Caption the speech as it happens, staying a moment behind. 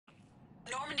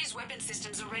Normandy's weapon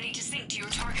systems are ready to sink to your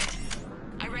target.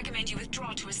 I recommend you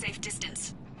withdraw to a safe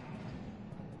distance.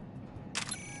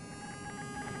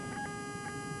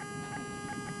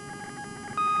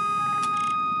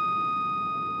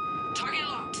 Target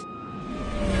locked.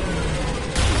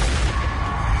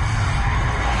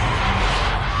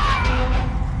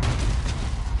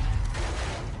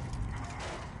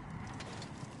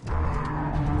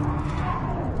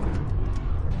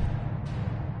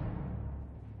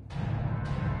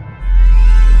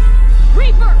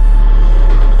 Reaper!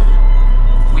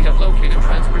 We have located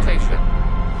transportation.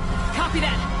 Copy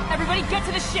that! Everybody get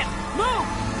to the ship! Move!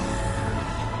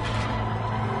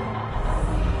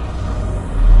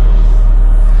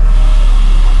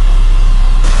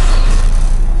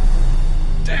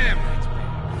 Damn it!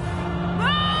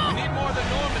 Move! We need more than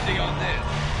Normandy on this.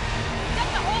 Got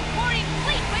the whole Quarian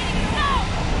fleet waiting to go!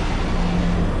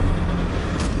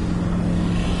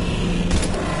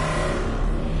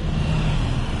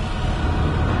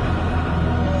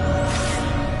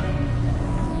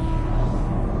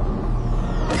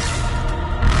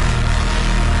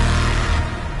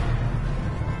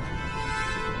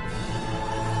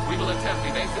 We will attempt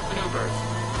evasive maneuvers.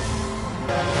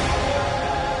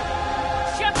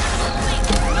 Shepard to the fleet!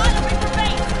 Not a Reaper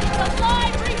base! It's a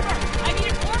live Reaper! I need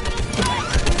an orbital strike!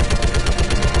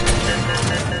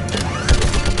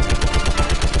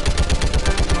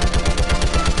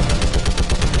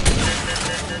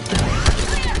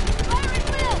 Clear! Fire at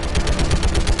will!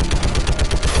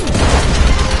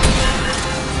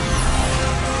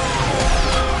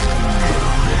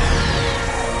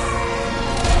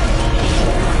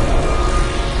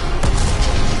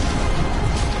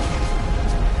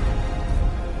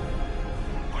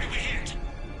 What did we hit?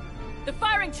 The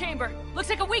firing chamber! Looks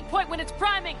like a weak point when it's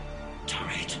priming!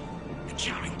 Turret. The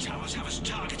jamming towers have us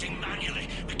targeting manually.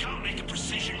 We can't make a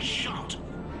precision shot.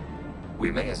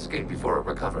 We may escape before it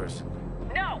recovers.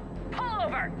 No! Pull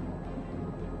over!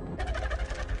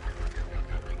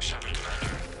 Shepard,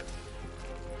 Commander.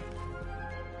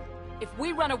 If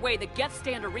we run away, the Geth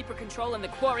stay under Reaper control and the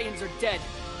Quarians are dead.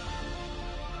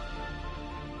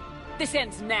 This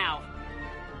ends now.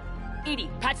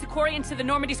 Edie, patch the Quarians to the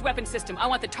Normandy's weapon system. I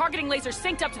want the targeting laser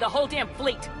synced up to the whole damn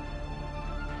fleet.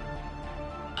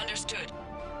 Understood.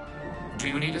 Do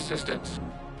you need assistance?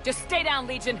 Just stay down,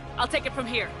 Legion. I'll take it from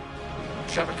here.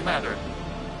 Shepard, Commander.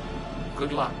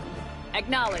 Good luck.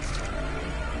 Acknowledged.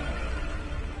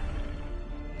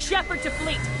 Shepard to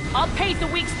fleet. I'll pave the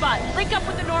weak spot, link up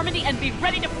with the Normandy, and be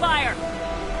ready to fire.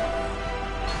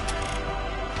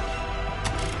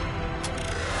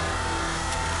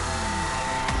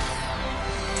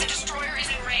 The destroyer is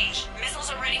in range. Missiles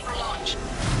are ready for launch.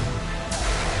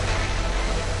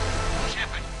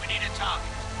 Shepard, we need a target.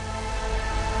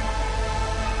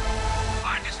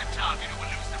 Find us a target or we'll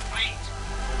lose the fleet.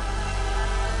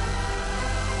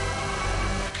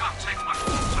 We can't take much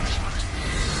more punishment.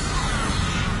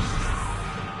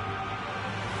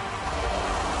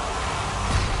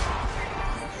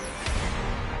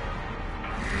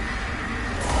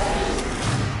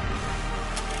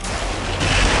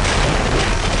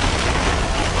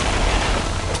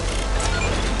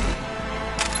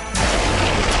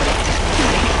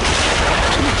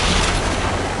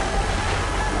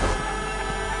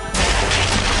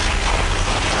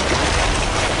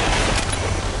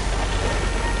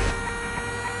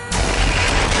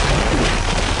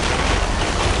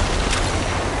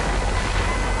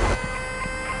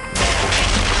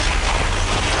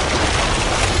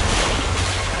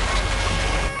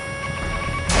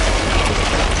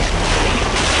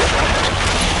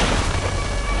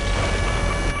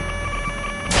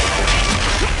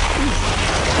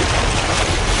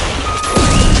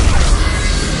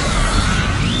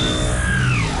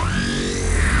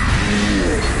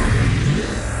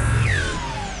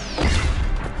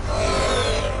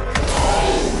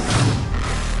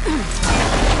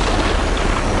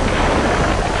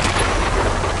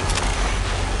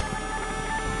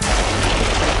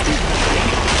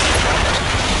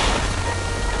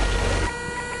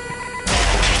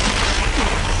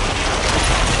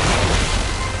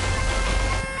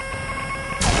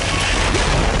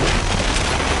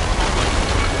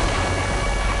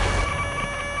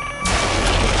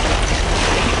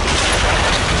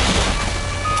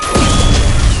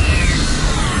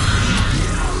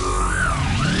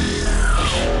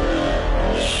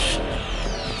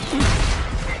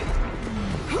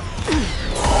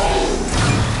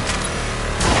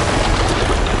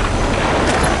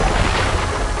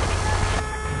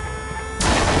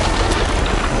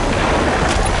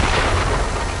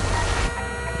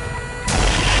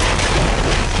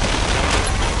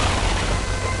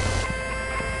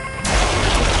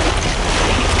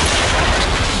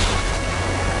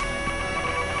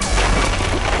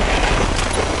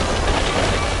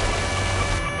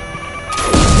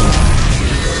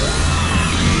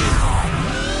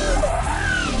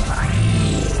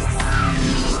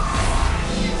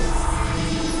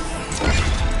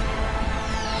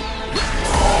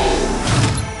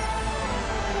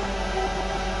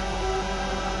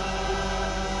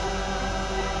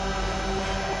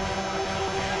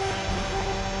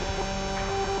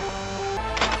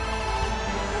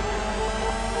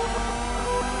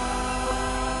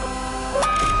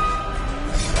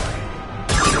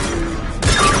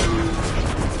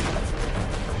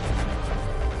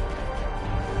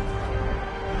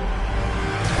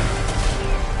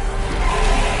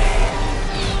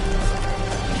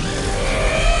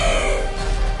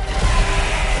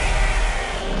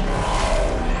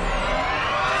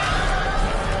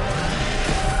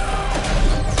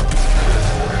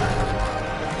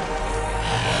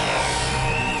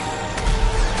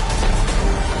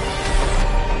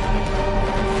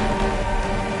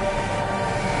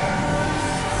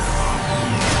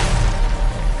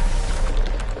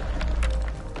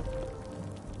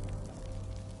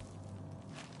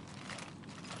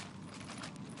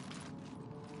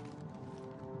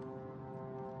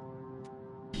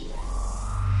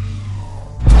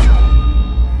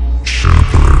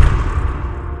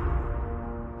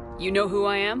 You know who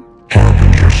I am?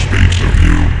 Harbinger speaks of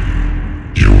you.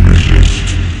 You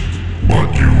resist,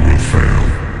 but you will fail.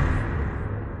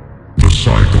 The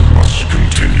cycle must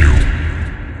continue.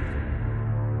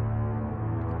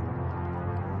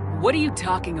 What are you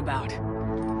talking about?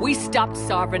 We stopped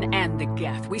Sovereign and the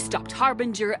Geth. We stopped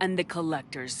Harbinger and the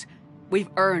Collectors. We've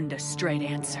earned a straight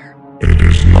answer. It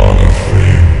is not a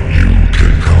thing you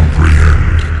can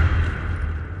comprehend.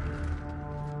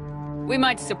 We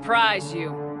might surprise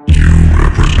you. You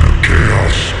represent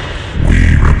chaos. We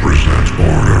represent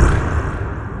order.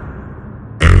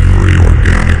 Every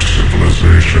organic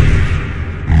civilization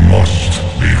must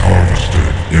be harvested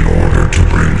in order to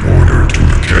bring order to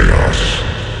the chaos.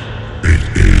 It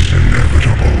is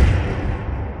inevitable.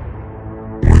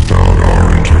 Without our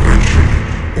intervention,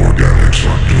 organics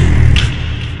are doomed.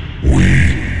 We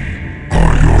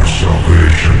are your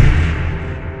salvation.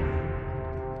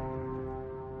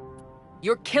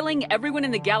 You're killing everyone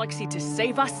in the galaxy to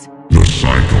save us? The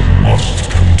cycle must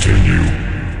continue.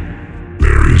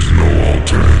 There is no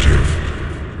alternative.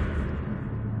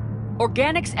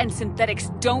 Organics and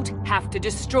synthetics don't have to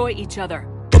destroy each other.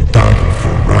 The battle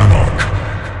for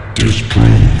Rannoch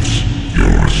disproves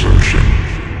your assertion.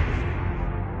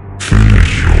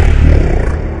 Finish your war.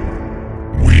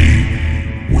 We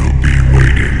will be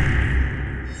waiting.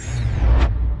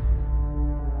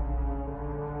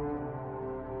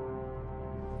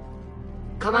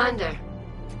 Commander,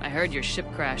 I heard your ship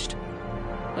crashed.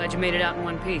 Glad you made it out in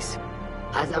one piece.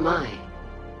 as am I.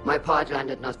 My pod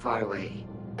landed not far away,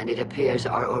 and it appears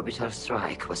our orbital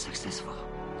strike was successful.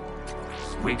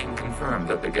 We can confirm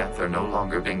that the Geth are no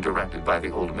longer being directed by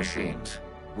the old machines.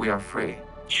 We are free.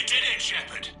 You did it,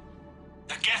 Shepard.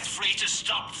 The Geth fleet has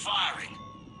stopped firing.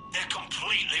 They're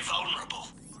completely vulnerable.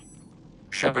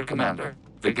 Shepard Commander,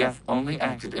 the Geth only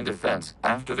acted in defense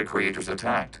after the Creators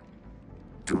attacked.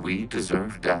 Do we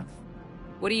deserve death?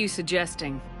 What are you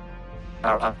suggesting?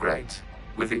 Our upgrades.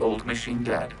 With the old machine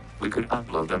dead, we could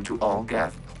upload them to all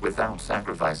Geth without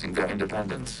sacrificing their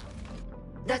independence.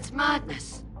 That's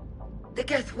madness. The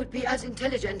Geth would be as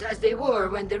intelligent as they were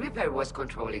when the Reaper was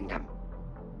controlling them.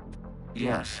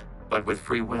 Yes, but with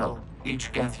free will,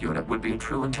 each Geth unit would be a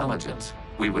true intelligence.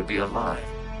 We would be alive,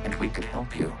 and we could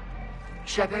help you.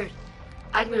 Shepard,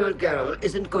 Admiral Gerrel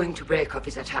isn't going to break up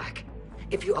his attack.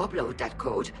 If you upload that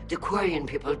code, the Quarian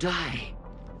people die.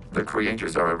 The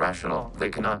Creators are irrational. They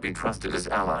cannot be trusted as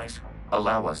allies.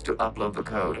 Allow us to upload the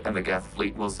code, and the Geth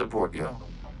fleet will support you.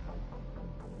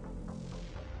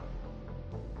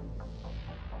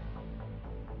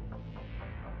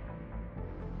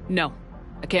 No.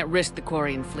 I can't risk the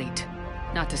Quarian fleet.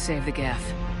 Not to save the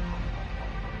Geth.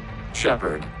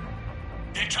 Shepard,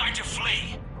 They're trying to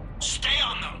flee. Stay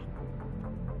on them.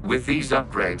 with these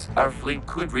upgrades, our fleet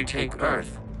could retake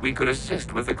Earth. We could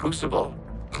assist with the Crucible.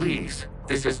 Please,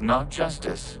 this is not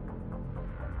justice.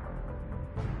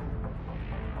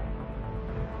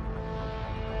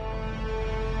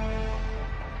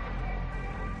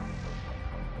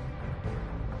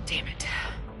 Damn it.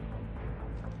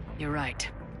 You're right.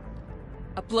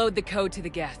 Upload the code to the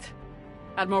Geth.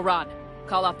 Admiral Rod,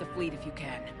 call off the fleet if you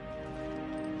can.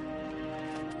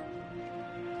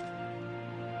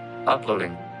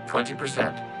 Uploading 20%.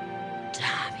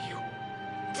 Damn you.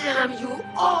 Damn you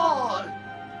all!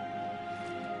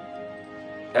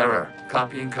 Error.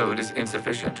 Copying code is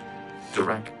insufficient.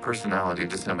 Direct personality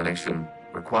dissemination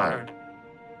required.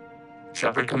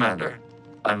 Shepard Commander,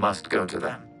 I must go to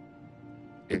them.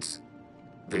 It's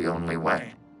the only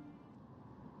way.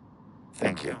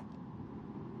 Thank you.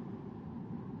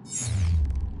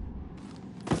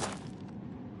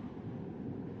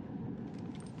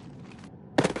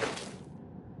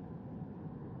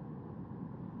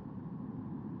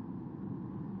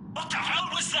 What the hell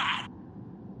was that?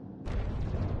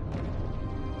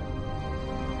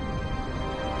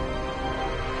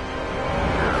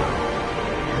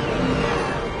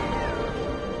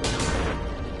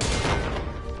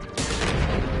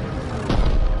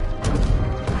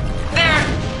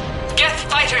 There! Geth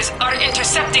fighters are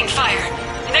intercepting fire.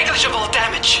 Negligible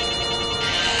damage.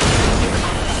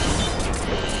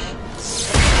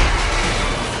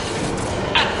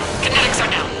 Kinetics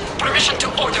are down. Permission to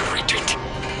order retreat.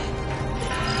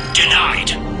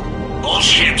 Denied. All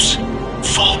ships,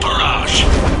 full barrage.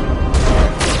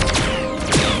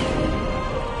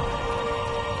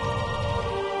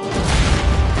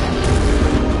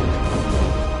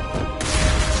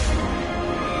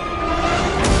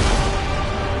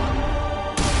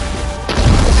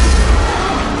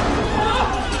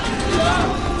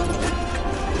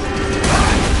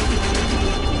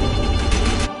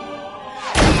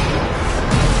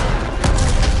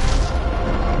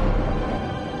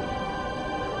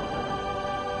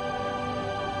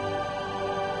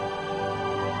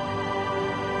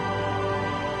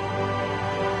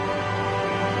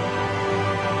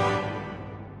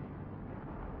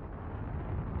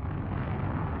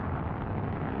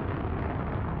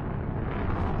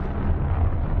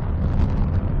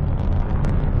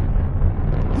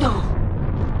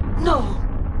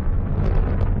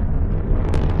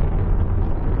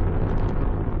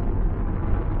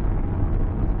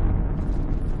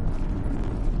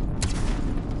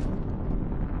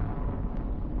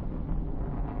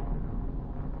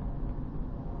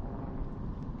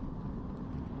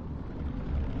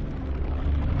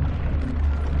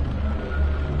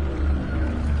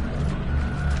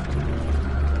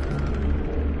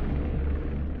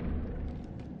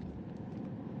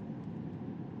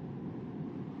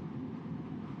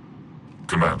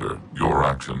 Commander, your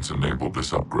actions enabled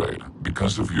this upgrade.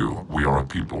 Because of you, we are a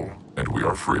people, and we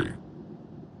are free.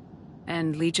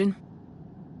 And Legion?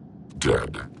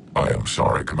 Dead. I am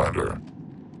sorry, Commander.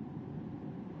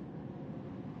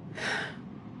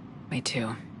 Me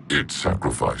too. It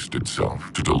sacrificed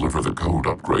itself to deliver the code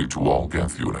upgrade to all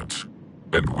Geth units,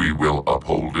 and we will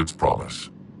uphold its promise.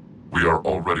 We are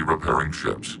already repairing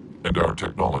ships, and our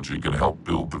technology can help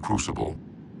build the Crucible.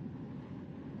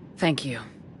 Thank you.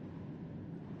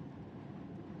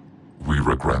 We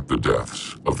regret the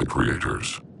deaths of the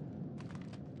creators.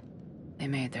 They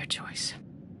made their choice.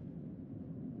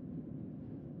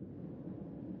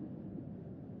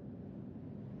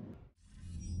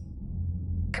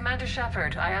 Commander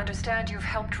Shepard, I understand you've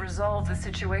helped resolve the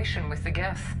situation with the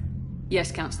Geth.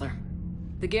 Yes, Counselor.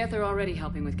 The Geth are already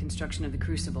helping with construction of the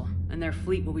Crucible, and their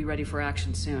fleet will be ready for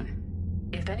action soon.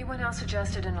 If anyone else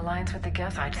suggested an alliance with the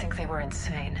Geth, I'd think they were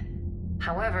insane.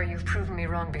 However, you've proven me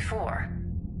wrong before.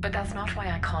 But that's not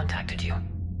why I contacted you.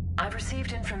 I've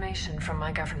received information from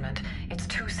my government. It's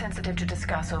too sensitive to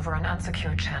discuss over an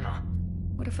unsecured channel.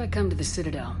 What if I come to the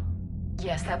Citadel?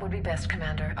 Yes, that would be best,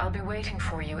 Commander. I'll be waiting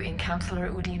for you in Counselor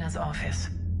Udina's office.